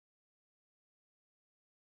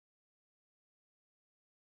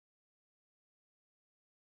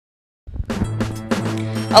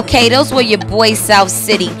Okay, those were your boys South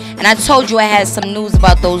City, and I told you I had some news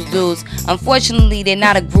about those dudes. Unfortunately, they're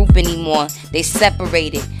not a group anymore. They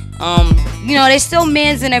separated. You know, they still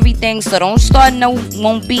mans and everything, so don't start no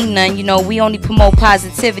won't be none. You know, we only promote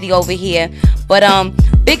positivity over here. But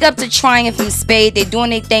big up to Triumph and Spade. They're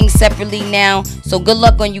doing their thing separately now, so good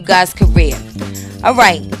luck on you guys' career.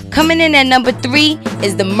 Alright, coming in at number 3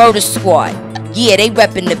 is the Murder Squad. Yeah, they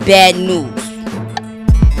repping the bad news.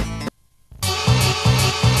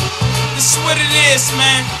 This is what it is,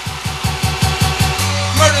 man.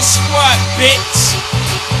 Murder Squad, bitch.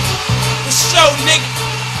 The show, nigga.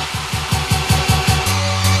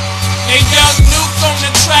 Hey, young Nuke on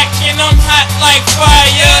the track, and I'm hot like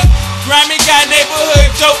fire. Grammy got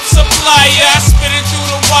neighborhood dope supplier. I spit it through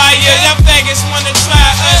the wire. Y'all faggots wanna try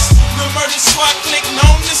us. The Murder Squad click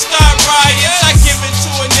known to start riots. I give it to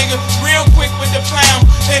a nigga real quick with the pound,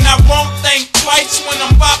 and I won't think twice when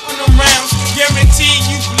I'm bopping them rounds. Guarantee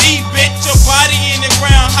you bleed, bitch. Your body in the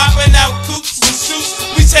ground, hopping out coops and suits.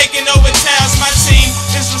 We taking over towns. My team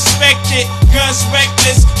is respected, guns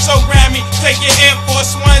reckless. So Grammy, take your Air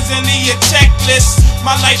Force Ones and leave your checklist.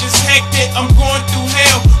 My life is hectic, I'm going through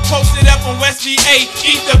hell. Posted up on West VA,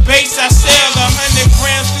 eat the base, I sell 100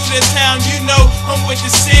 grams through the town. You know I'm with the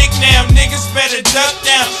SIG now, niggas better duck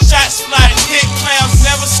down. Shots fly, hit clowns,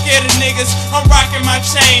 never scared of niggas. I'm rocking my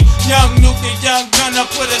chain, young Nuke, young gunner,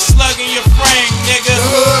 put a slug in your frame, nigga. The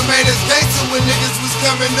hood made us gangster when niggas was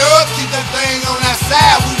coming up. Keep that thing on our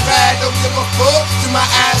side, we ride, don't give a fuck. Till my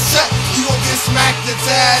eyes shut, you gon' get smacked and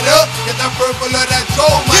tied up. Get that purple or that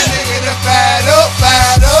gold, my nigga, to fired up,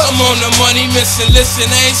 fired up. I'm on the money, missing,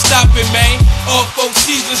 listen, I ain't stopping, man. All 4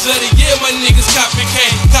 seasons of the year, my niggas copping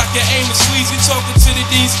cane. Cock your aim and squeeze, we talking to the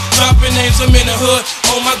D's, dropping names, I'm in the hood.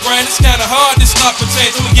 On my grind, it's kinda hard to stop a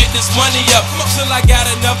change. I'ma get this money up, till I got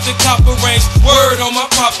enough to cop a range. Word on my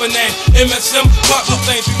proper name, MSM, pop the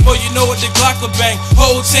things. Before you know it, the Glock will bang.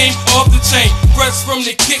 Whole team off the chain, press from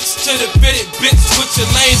the kicks to the fitted bits. Switch your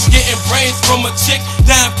lanes, getting brains from a chick.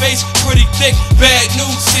 Dime face, pretty thick, bad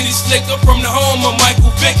news, city slicker. From the home of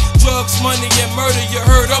Michael Vick. Drugs, money, and murder, you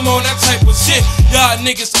heard I'm on that type of shit. Y'all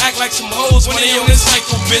niggas act like some hoes when they on this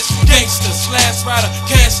cycle, bitch. Gangsta, slash rider,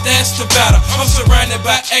 can't stash the batter. I'm surrounded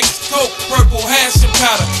by X-Coke, purple hash and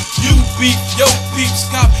powder. You beef, yo peeps,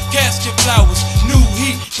 cop casket flowers. New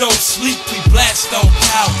heat, don't sleep, we blast on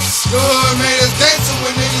towers. The hood made us gangster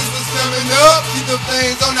when niggas was coming up. Keep them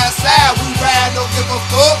things on our side, we ride, don't give a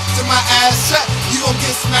fuck. Till my eyes shut, you gon'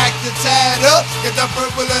 get smacked and tied up. Get that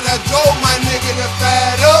purple or that gold, my nigga, to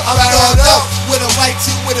fired up. I'm started up with a white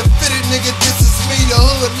tee with a fitted nigga, this is me. The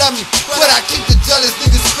hood love me, but I keep the jealous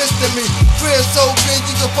niggas fist to me. Crib so big,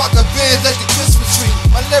 you can park a Benz at the Christmas tree.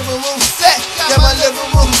 My living room set, yeah, my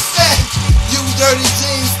living room set. You dirty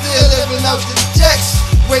jeans, still living out the checks.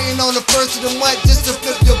 Waiting on the first of the month just to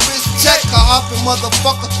flip your bitch check. A hopping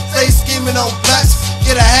motherfucker, stay scheming on blacks.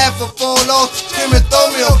 Get a half and fall off, screaming throw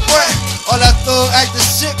me a front. All that thug acting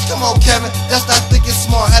shit, come on Kevin, that's not thinking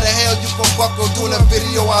smart. How the hell you gon' buckle doing a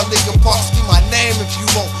video out Lincoln Park? Speak my name if you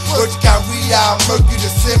want. Word you got I'll murk you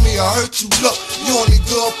to send me or hurt you. Look, you only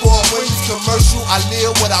good for a Wendy's commercial. I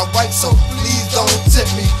live what I write, so please don't tip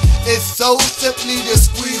me. It's so simply to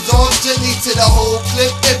squeeze on gently to the whole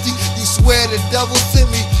clip empty. You swear the devil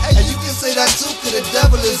sent me, and you can say that too, cause the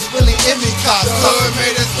devil is really in me. Cause the hood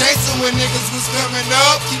made us gangster when niggas was coming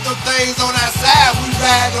up. Keep them things on our side, we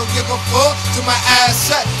ride, don't give a fuck. Till my eyes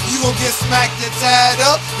shut, you gon' get smacked and tied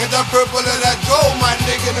up. Get that purple or that gold, my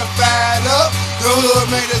nigga, to fired up. The hood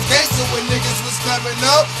made us gangster when niggas was coming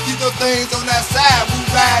up. Keep them things on our side, we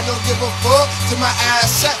ride, don't give a fuck. Till my eyes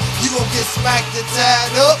shut, you gon' get smacked and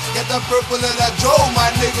tied up. Get that purple or that gold, my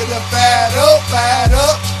nigga, to fired up, fired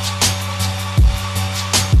up.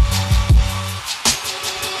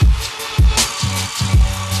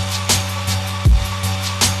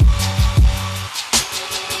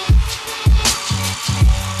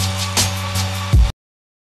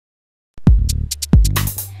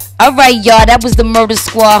 Alright, y'all, that was the Murder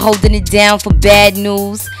Squad holding it down for bad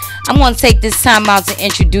news. I'm going to take this time out to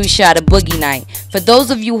introduce y'all to Boogienite. For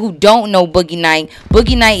those of you who don't know Boogienite,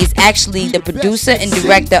 Boogienite is actually the producer and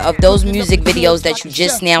director of those music videos that you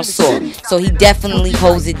just now saw. So he definitely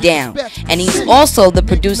holds it down. And he's also the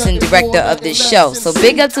producer and director of this show. So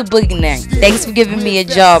big up to Boogienite. Thanks for giving me a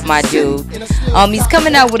job, my dude. He's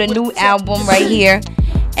coming out with a new album right here.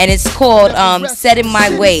 And it's called Set in My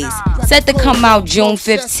Ways. Set to come out June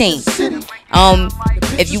 15th.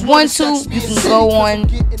 If you want to, you can go on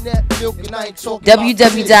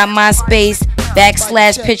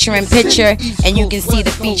www.myspace.com/picture-in-picture, and you can see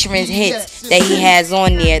the featuring hits that he has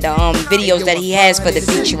on there, the videos that he has for the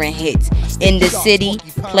featuring hits. in the city,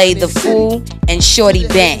 Play the Fool, and Shorty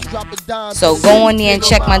Bang. So go on there and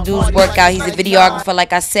check my dude's work out. He's a videographer,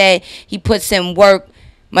 like I said. He puts in work.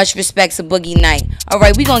 Much respect to Boogienite.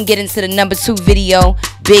 Alright, we're going to get into the number 2 video.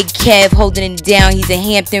 Big Kev holding it down. He's a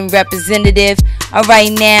Hampton representative.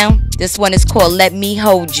 Alright now, this one is called Let Me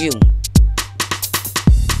Hold You.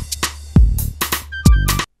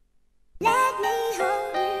 Let me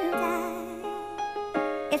hold you tight,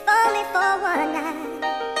 if only for one night.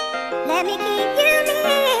 Let me keep you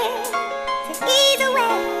near, to ease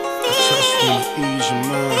away fear.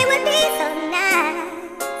 It would be so nice,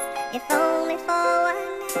 if only for one night.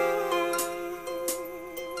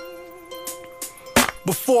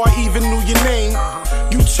 Before I even knew your name,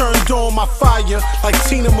 you turned on my fire like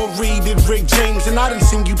Tina Marie did Rick James. And I done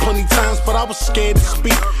seen you plenty times, but I was scared to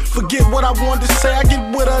speak. Forget what I wanted to say, I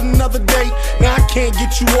get with her another day. Now I can't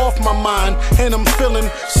get you off my mind, and I'm feeling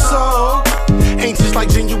so anxious like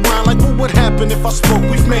genuine. Like what would happen if I spoke?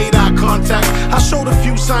 We've made eye contact. I showed a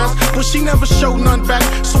few signs, but she never showed none back.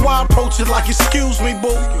 So I approach it like, excuse me,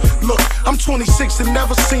 boo. Look, I'm 26 and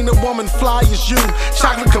never seen a woman fly as you.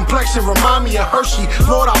 Chocolate complexion remind me of Hershey.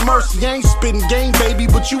 Lord have mercy, I ain't spitting game, baby,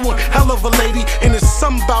 but you a hell of a lady, and it's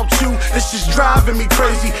something about you that's just driving me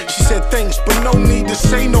crazy. She said thanks, but no need to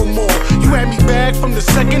say no more. You had me back from the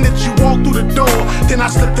second that you walked through the door. Then I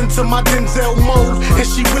slipped into my Denzel mode, and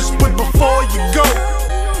she whispered, before you go,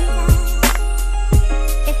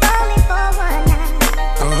 If only for one night,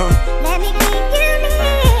 let me keep you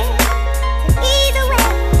near, to ease away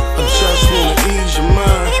I just wanna ease your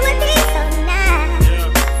mind. It would be so nice,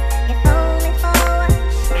 if only for one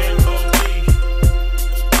night.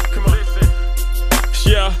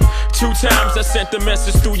 Yeah, 2 times I sent the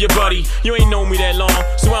message through your buddy. You ain't known me that long,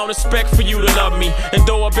 so I don't expect for you to love me. And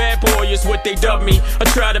though a bad boy is what they dub me, I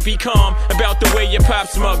try to be calm about the way your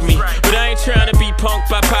pops mug me. But I ain't trying to be punked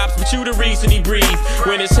by pops, but you the reason he breathe.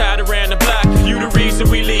 When it's hot around the block, you the reason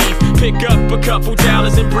we leave. Pick up a couple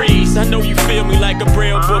dollars and breeze. I know you feel me like a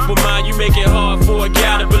braille book, but mine you make it hard for a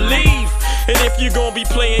guy to believe. And if you gon' be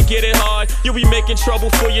playing, get it hard. You'll be making trouble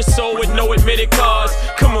for your soul with no admitted cause.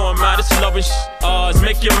 Come on, ma, this love and ours.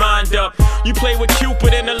 Make your mind up. You play with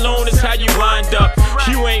Cupid and alone is how you wind up.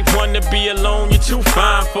 You ain't one to be alone, you're too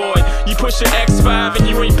fine for it. You push an X5 and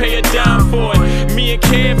you ain't pay a dime for it. Me and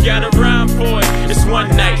Kev got a rhyme for it. It's one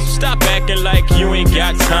night, so stop acting like you ain't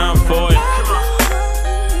got time for it.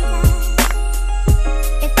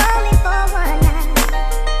 If only for one night,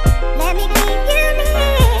 let me keep you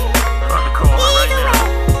near, ease away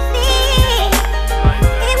fear.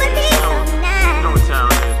 It would be so nice,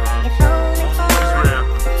 if only for one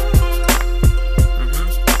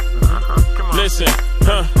night. Listen,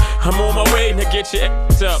 I'm on my way to get your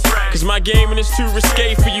ass up, cause my gaming is too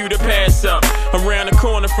risque for you to pass up. I'm round the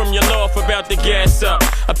corner from your loft, about to gas up.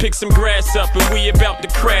 I pick some grass up and we about to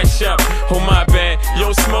crash up. Oh my bad,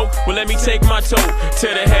 yo smoke, well let me take my toe to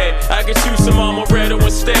the head. I get you some Amaretto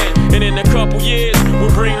instead, and in a couple years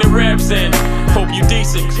we'll bring the raps in. Hope you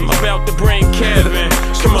decent, cause I'm about to bring Kevin.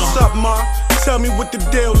 Come on. What's up, ma? Tell me what the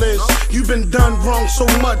deal is. You've been done wrong so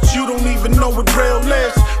much, you don't even know what real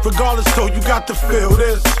is. Regardless though, you got to feel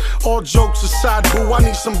this. All jokes aside, boo, I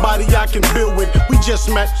need somebody I can build with. We just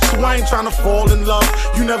met, so I ain't trying to fall in love.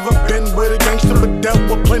 You never been with a gangster, but dealt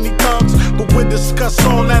with plenty thugs. But we'll discuss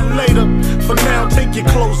all that later. For now, take your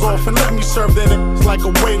clothes off and let me serve that like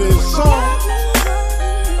a waiter in song.